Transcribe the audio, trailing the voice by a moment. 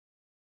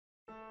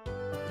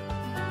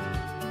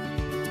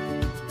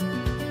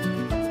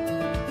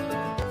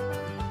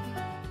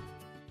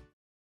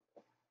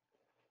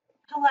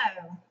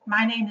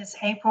My name is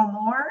April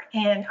Moore,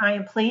 and I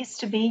am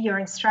pleased to be your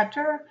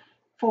instructor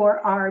for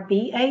our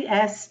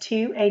BAS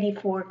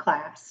 284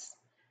 class.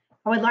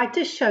 I would like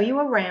to show you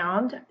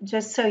around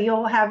just so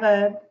you'll have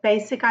a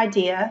basic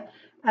idea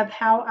of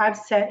how I've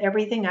set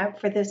everything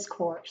up for this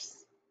course.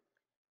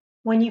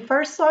 When you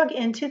first log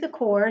into the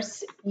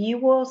course, you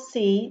will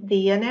see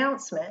the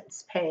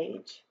announcements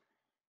page.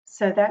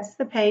 So that's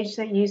the page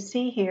that you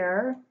see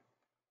here.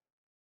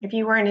 If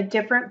you were in a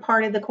different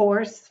part of the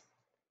course,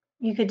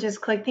 you could just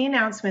click the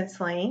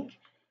announcements link.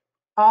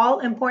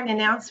 All important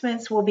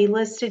announcements will be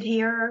listed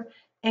here,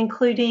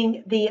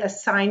 including the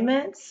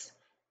assignments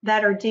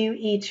that are due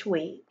each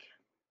week.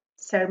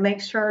 So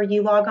make sure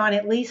you log on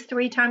at least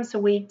 3 times a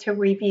week to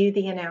review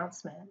the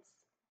announcements.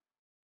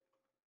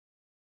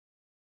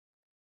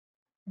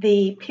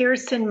 The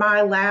Pearson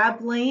My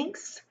Lab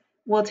links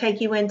will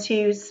take you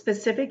into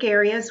specific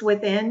areas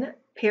within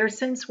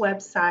Pearson's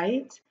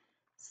website.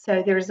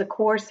 So there's a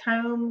course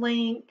home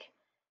link,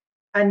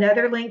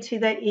 another link to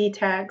the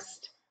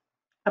e-text,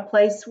 a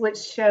place which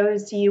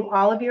shows you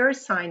all of your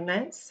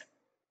assignments,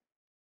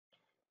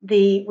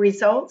 the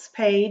results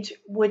page,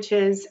 which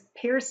is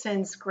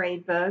Pearson's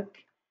gradebook,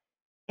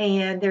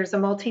 and there's a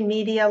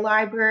multimedia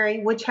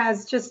library, which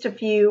has just a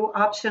few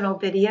optional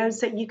videos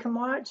that you can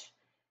watch,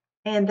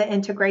 and the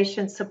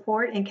integration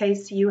support in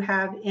case you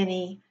have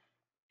any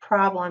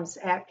problems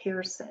at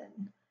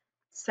Pearson.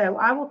 So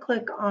I will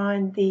click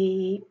on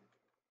the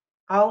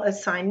All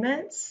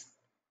Assignments.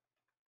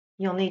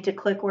 You'll need to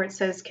click where it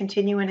says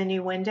Continue in a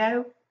new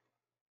window.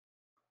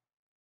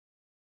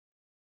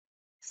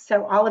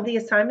 So all of the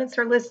assignments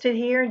are listed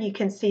here. You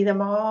can see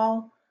them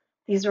all.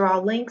 These are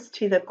all links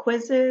to the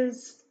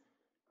quizzes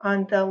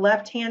on the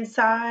left-hand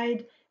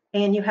side,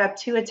 and you have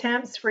 2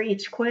 attempts for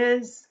each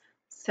quiz.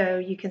 So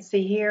you can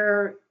see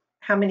here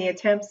how many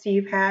attempts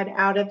you've had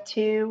out of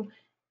 2,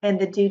 and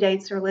the due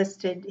dates are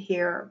listed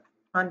here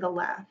on the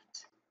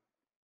left.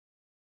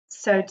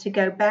 So to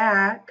go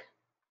back,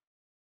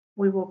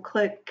 we will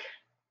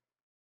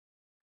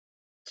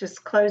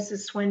just close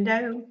this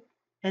window,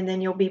 and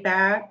then you'll be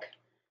back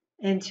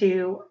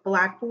into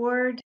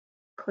Blackboard.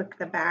 Click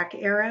the back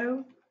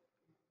arrow.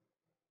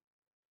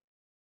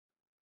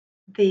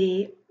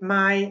 The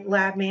My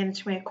Lab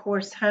Management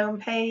course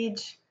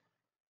homepage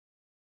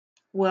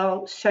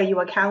will show you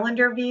a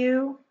calendar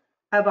view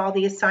of all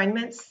the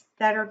assignments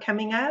that are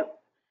coming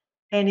up.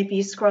 And if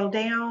you scroll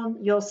down,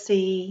 you'll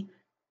see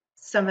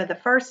some of the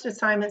first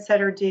assignments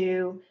that are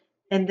due.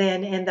 And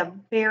then in the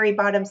very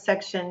bottom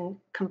section,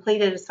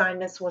 completed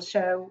assignments will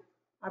show,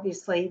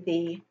 obviously,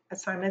 the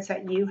assignments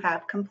that you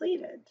have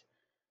completed.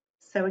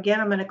 So again,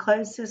 I'm going to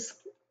close this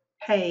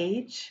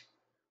page,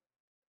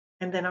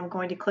 and then I'm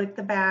going to click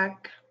the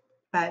back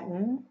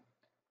button,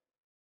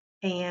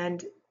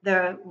 and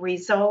the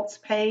results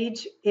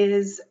page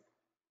is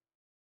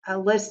a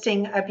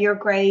listing of your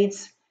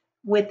grades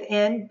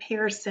within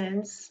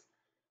Pearson's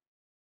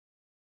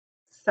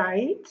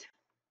site.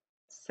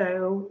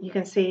 So you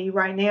can see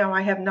right now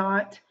I have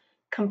not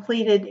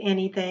completed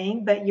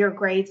anything, but your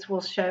grades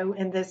will show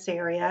in this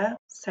area.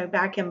 So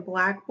back in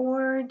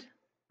Blackboard,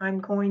 I'm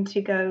going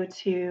to go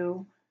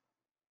to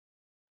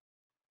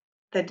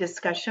the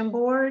discussion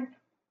board.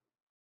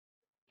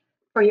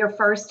 For your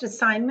first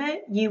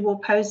assignment, you will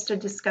post a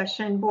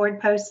discussion board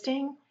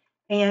posting,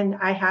 and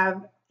I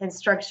have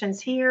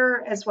instructions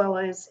here as well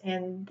as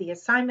in the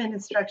assignment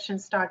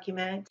instructions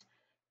document.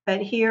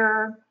 But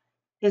here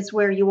is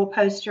where you will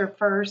post your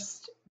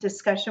first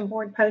discussion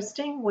board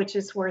posting, which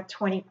is worth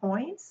 20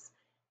 points.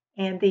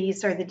 And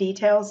these are the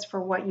details for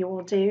what you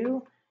will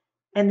do.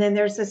 And then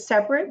there's a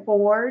separate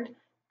board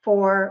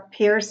for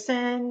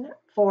Pearson,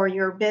 for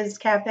your Biz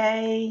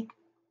Cafe,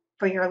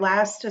 for your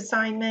last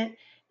assignment.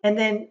 And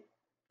then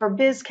for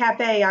Biz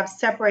Cafe, I've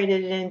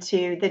separated it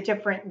into the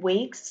different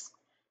weeks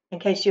in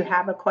case you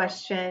have a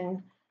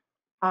question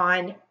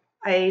on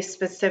a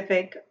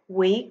specific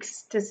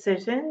week's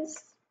decisions.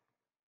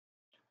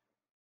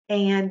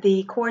 And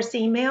the course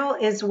email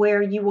is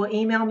where you will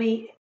email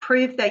me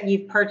proof that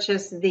you've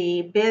purchased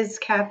the Biz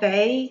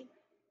Cafe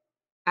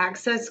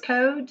access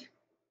code.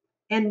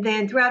 And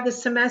then throughout the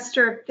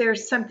semester, if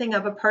there's something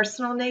of a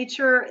personal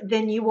nature,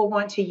 then you will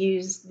want to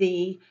use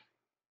the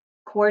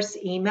course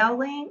email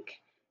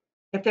link.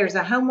 If there's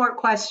a homework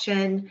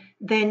question,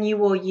 then you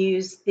will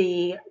use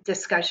the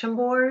discussion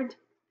board.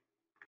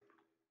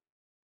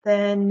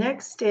 Then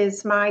next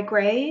is My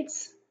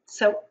Grades.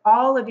 So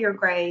all of your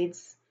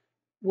grades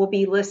will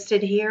be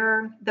listed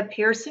here. The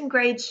Pearson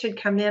grades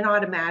should come in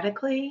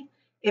automatically.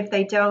 If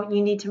they don't,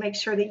 you need to make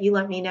sure that you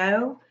let me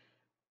know.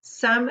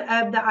 Some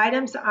of the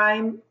items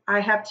I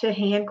have to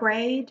hand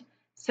grade.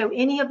 So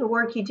any of the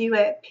work you do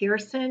at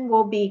Pearson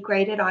will be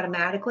graded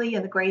automatically,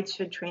 and the grades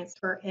should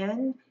transfer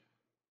in.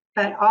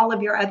 But all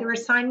of your other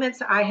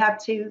assignments, I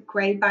have to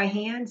grade by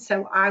hand,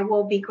 so I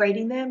will be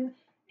grading them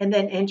and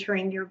then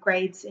entering your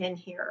grades in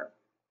here.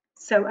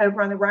 So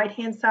over on the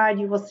right-hand side,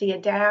 you will see a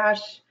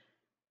dash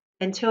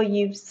until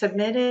you've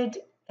submitted,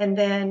 and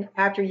then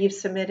after you've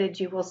submitted,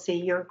 you will see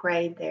your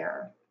grade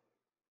there.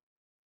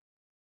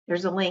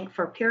 There's a link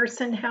for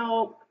Pearson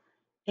Help,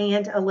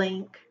 and a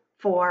link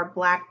for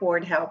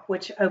Blackboard help,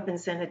 which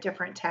opens in a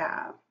different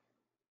tab.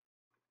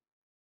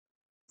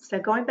 So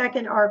going back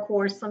in our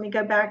course, let me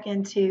go back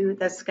into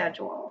the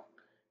schedule.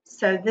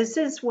 So this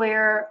is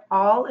where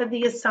all of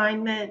the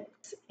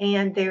assignments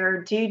and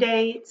their due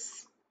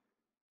dates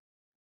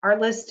are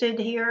listed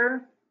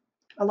here,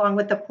 along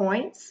with the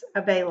points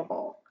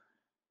available.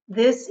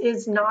 This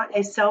is not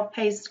a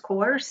self-paced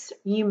course.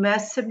 You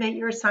must submit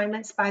your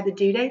assignments by the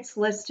due dates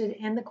listed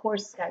in the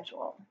course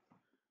schedule.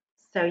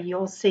 So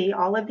you'll see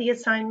all of the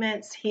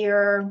assignments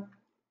here,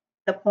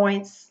 the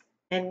points,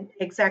 and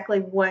exactly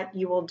what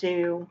you will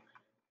do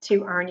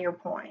to earn your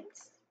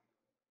points.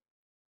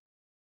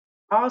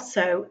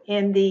 Also,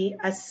 in the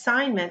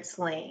assignments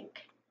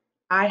link,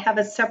 I have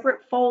a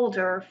separate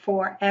folder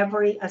for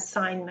every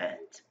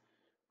assignment.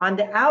 On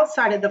the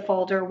outside of the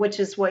folder, which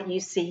is what you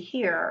see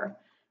here,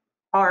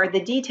 are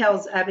the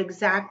details of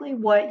exactly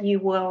what you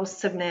will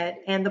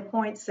submit and the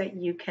points that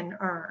you can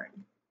earn.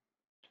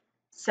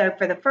 So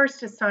for the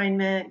first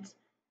assignment,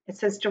 it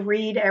says to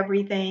read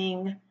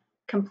everything,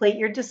 complete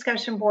your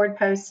discussion board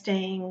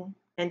posting,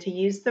 and to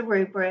use the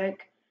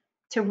rubric,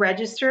 to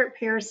register at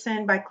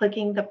Pearson by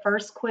clicking the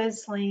first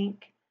quiz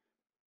link,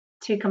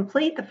 to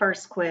complete the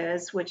first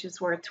quiz, which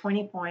is worth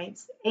 20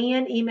 points,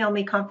 and email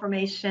me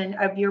confirmation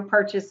of your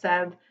purchase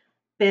of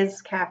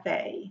Biz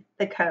Cafe,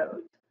 the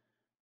code.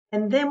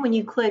 And then when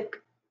you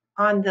click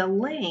on the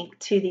link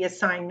to the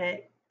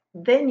assignment,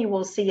 then you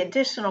will see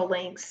additional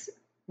links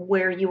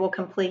where you will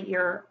complete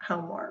your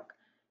homework.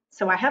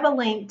 So I have a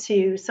link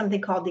to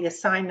something called the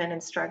assignment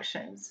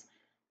instructions.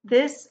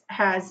 This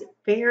has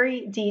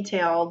very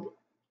detailed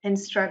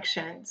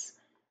instructions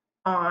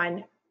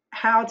on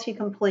how to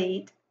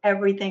complete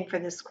everything for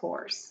this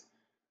course.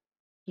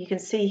 You can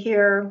see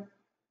here,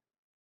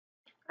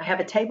 I have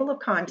a table of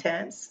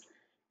contents,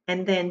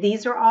 and then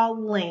these are all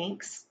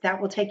links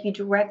that will take you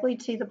directly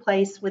to the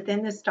place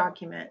within this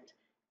document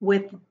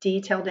with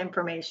detailed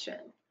information.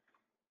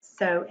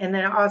 So, and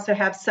then I also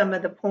have some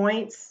of the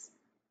points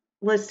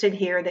listed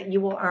here that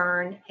you will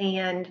earn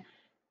and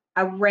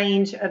a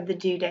range of the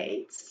due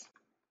dates.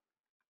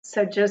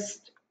 So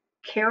just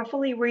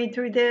carefully read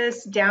through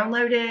this,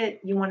 download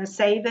it. You want to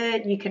save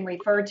it, you can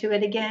refer to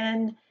it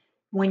again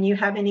when you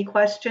have any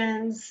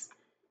questions.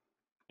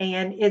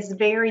 And it's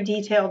very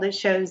detailed. It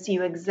shows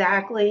you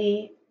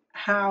exactly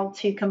how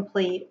to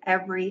complete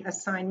every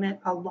assignment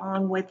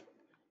along with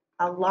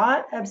a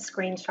lot of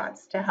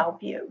screenshots to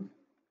help you.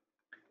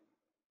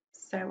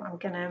 So I'm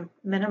going to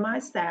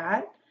minimize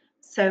that.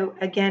 So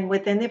again,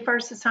 within the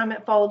first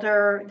assignment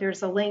folder,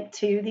 there's a link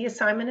to the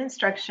assignment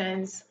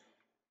instructions.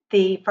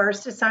 The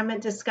first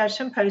assignment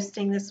discussion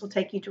posting, this will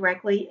take you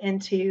directly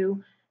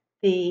into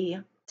the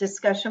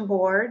discussion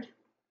board.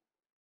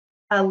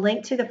 A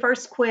link to the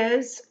first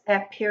quiz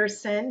at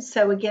Pearson.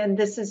 So again,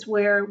 this is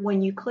where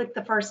when you click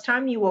the first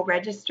time, you will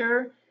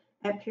register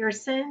at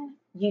Pearson.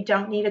 You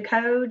don't need a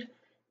code.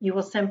 You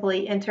will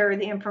simply enter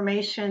the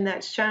information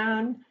that's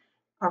shown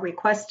or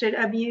requested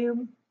of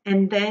you.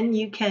 And then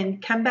you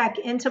can come back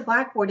into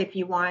Blackboard if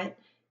you want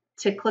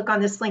to click on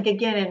this link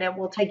again, and it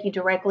will take you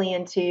directly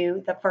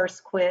into the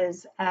first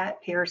quiz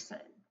at Pearson.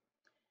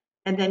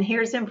 And then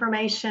here's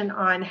information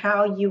on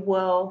how you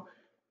will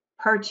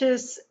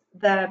purchase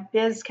the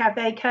Biz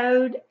Cafe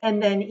code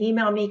and then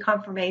email me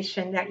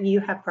confirmation that you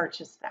have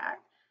purchased that.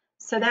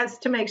 So that's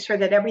to make sure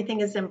that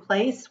everything is in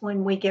place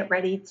when we get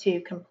ready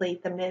to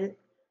complete the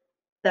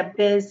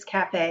Biz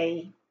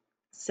Cafe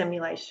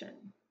simulation.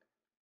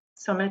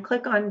 So I'm going to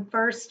click on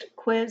first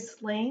quiz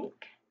link.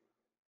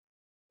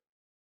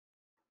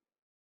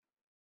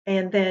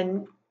 And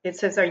then it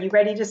says, are you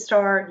ready to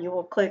start? You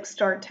will click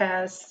start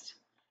test.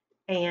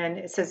 And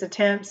it says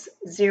attempts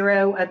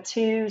 0 of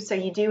 2. So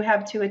you do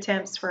have 2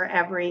 attempts for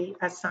every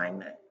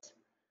assignment.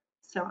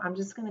 So I'm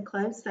just going to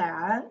close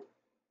that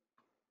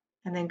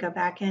and then go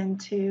back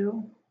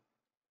into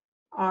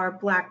our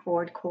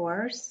Blackboard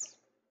course.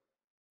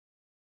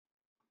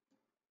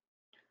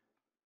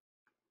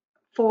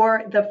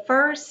 For the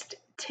first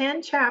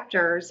 10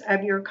 chapters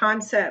of your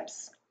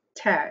concepts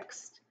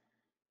text,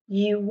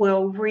 you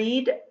will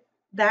read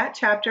that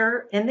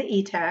chapter in the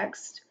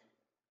e-text,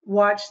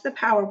 watch the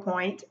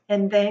PowerPoint,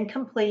 and then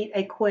complete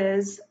a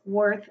quiz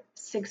worth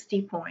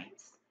 60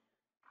 points.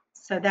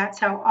 So that's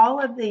how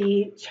all of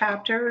the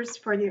chapters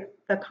for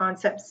the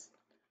concepts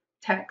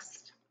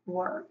text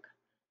work.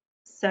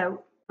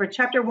 So for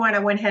chapter 1, I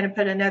went ahead and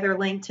put another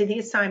link to the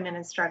assignment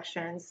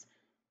instructions,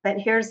 but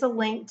here's a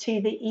link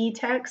to the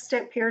e-text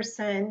at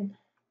Pearson,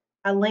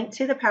 a link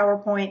to the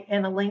PowerPoint,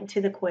 and a link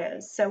to the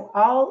quiz. So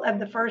all of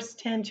the first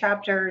 10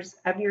 chapters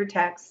of your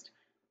text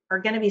are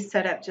going to be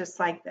set up just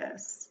like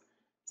this.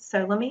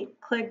 So let me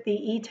click the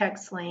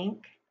e-text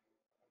link.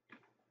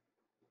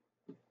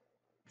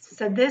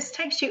 So this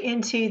takes you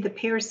into the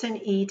Pearson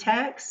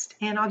e-text,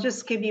 and I'll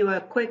just give you a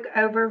quick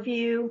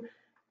overview.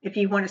 If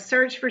you want to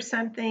search for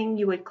something,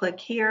 you would click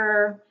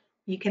here.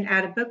 You can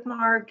add a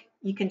bookmark.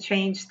 You can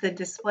change the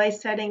display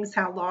settings,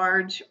 how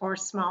large or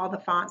small the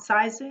font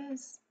size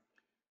is.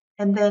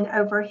 And then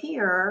over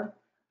here,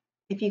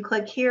 If you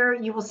click here,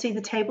 you will see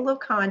the table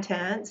of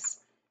contents,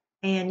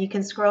 and you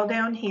can scroll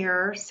down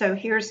here. So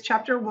here's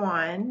chapter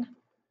 1.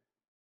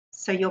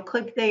 So you'll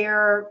click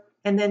there,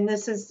 and then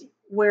this is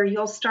where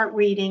you'll start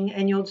reading,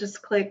 and you'll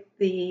just click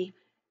the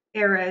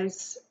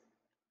arrows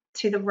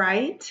to the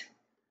right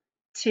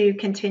to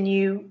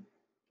continue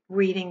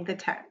reading the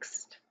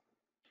text.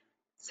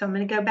 So I'm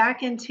going to go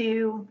back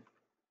into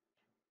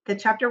the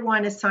chapter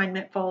 1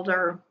 assignment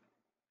folder.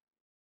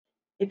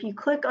 If you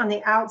click on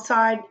the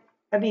outside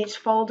of each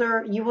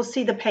folder, you will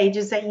see the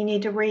pages that you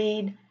need to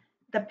read.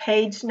 The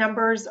page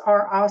numbers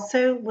are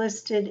also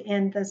listed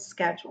in the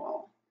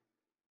schedule.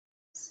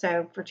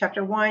 So for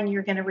chapter 1,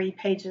 you're going to read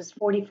pages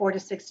 44 to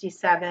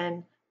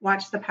 67,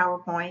 watch the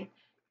PowerPoint,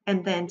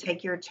 and then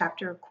take your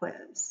chapter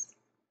quiz.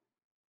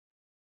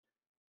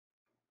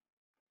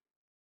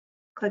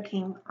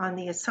 Clicking on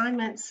the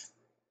assignments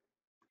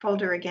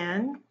folder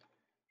again.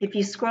 If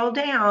you scroll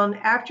down,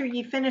 after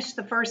you finish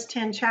the first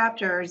 10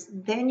 chapters,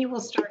 then you will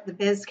start the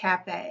Biz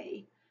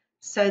Cafe.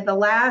 So the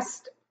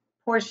last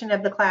portion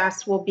of the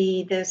class will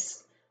be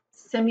this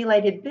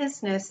simulated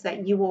business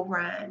that you will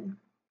run.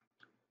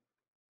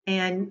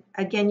 And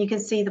again, you can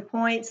see the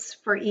points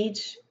for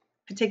each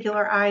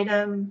particular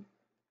item.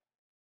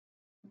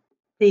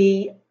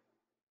 The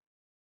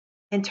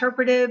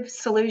interpretive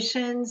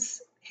solutions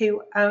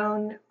who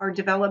own or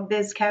develop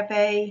Biz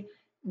Cafe,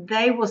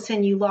 they will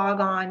send you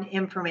log-on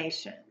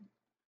information.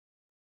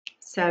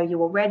 So you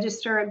will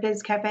register at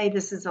Biz Cafe.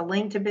 This is a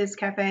link to Biz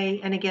Cafe,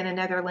 and again,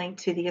 another link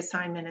to the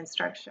assignment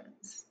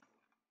instructions.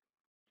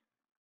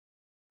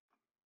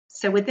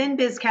 So within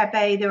Biz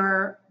Cafe, there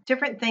are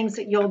different things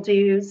that you'll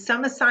do.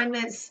 Some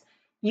assignments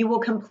you will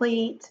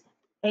complete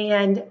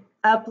and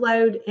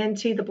upload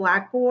into the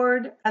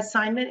Blackboard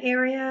assignment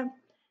area.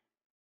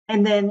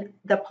 And then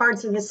the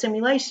parts of the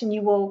simulation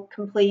you will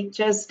complete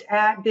just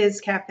at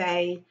Biz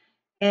Cafe.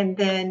 And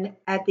then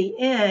at the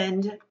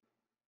end,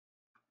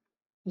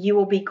 you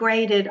will be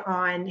graded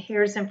on,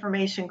 here's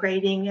information,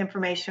 grading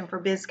information for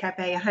Biz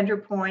Cafe,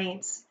 100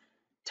 points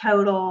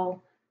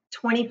total,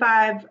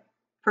 25%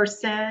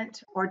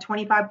 or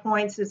 25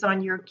 points is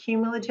on your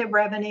cumulative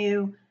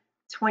revenue,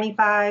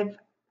 25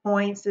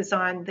 points is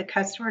on the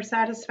customer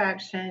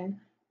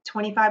satisfaction,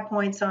 25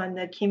 points on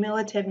the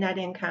cumulative net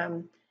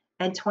income,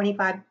 and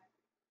 25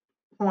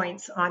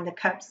 points on the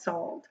cups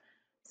sold.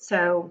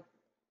 So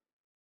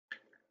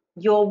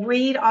you'll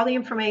read all the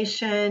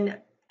information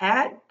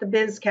at the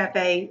Biz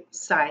Cafe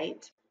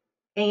site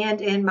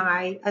and in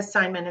my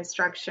assignment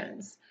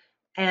instructions.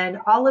 And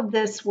all of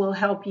this will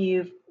help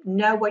you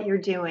know what you're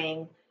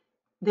doing.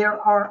 There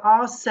are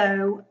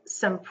also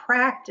some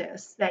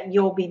practice that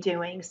you'll be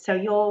doing. So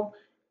you'll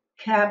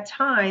have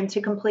time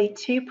to complete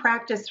 2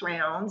 practice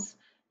rounds.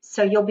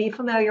 So you'll be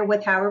familiar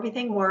with how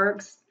everything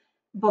works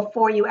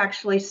before you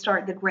actually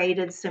start the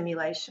graded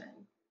simulation.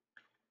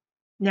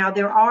 Now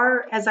there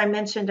are, as I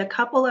mentioned, a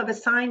couple of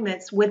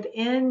assignments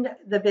within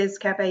the Biz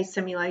Cafe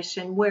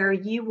simulation where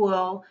you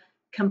will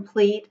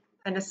complete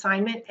an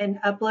assignment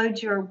and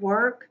upload your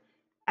work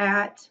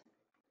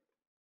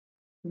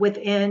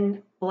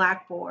within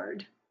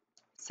Blackboard.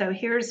 So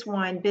here's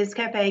one, Biz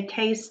Cafe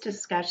case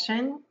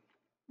discussion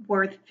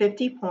worth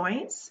 50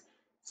 points.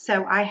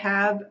 So I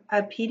have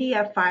a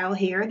PDF file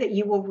here that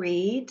you will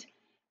read.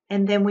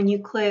 And then when you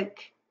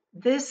click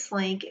this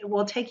link, it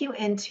will take you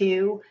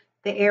into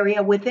the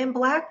area within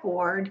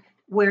Blackboard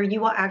where you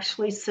will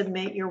actually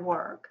submit your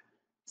work.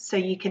 So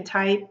you can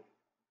type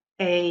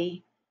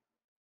a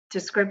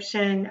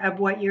description of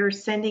what you're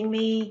sending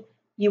me.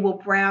 You will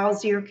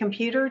browse your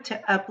computer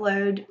to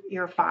upload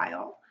your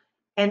file.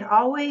 And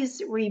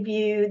always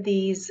review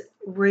these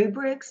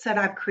rubrics that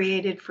I've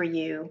created for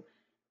you.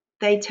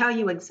 They tell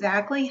you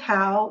exactly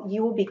how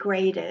you will be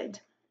graded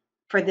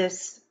for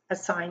this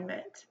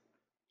assignment.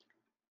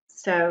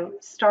 So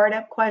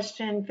startup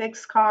question,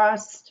 fixed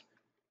cost,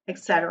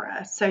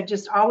 etc. So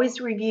just always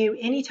review.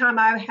 Anytime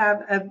I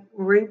have a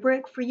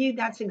rubric for you,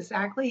 that's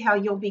exactly how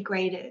you'll be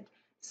graded.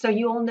 So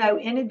you'll know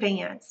in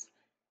advance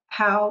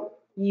how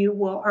you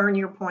will earn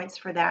your points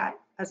for that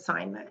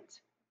assignment.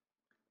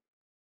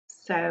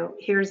 So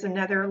here's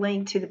another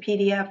link to the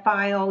PDF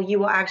file. You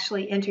will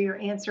actually enter your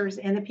answers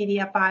in the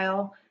PDF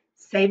file,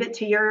 save it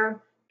to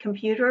your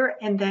computer,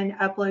 and then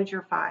upload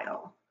your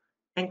file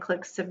and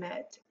click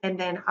submit. And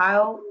then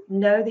I'll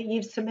know that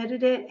you've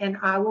submitted it and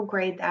I will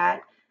grade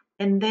that.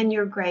 And then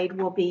your grade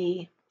will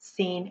be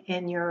seen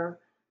in your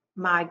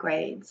My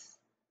Grades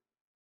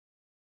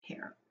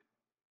here.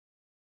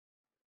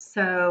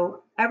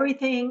 So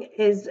everything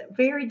is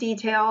very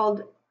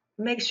detailed.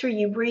 Make sure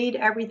you read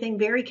everything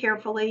very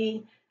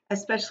carefully,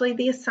 especially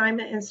the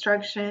assignment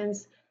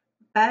instructions.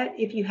 But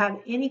if you have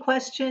any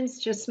questions,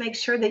 just make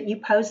sure that you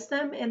post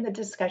them in the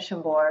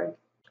discussion board.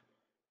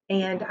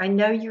 And I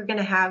know you're going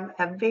to have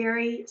a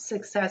very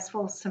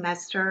successful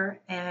semester,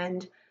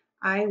 and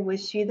I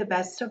wish you the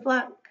best of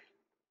luck.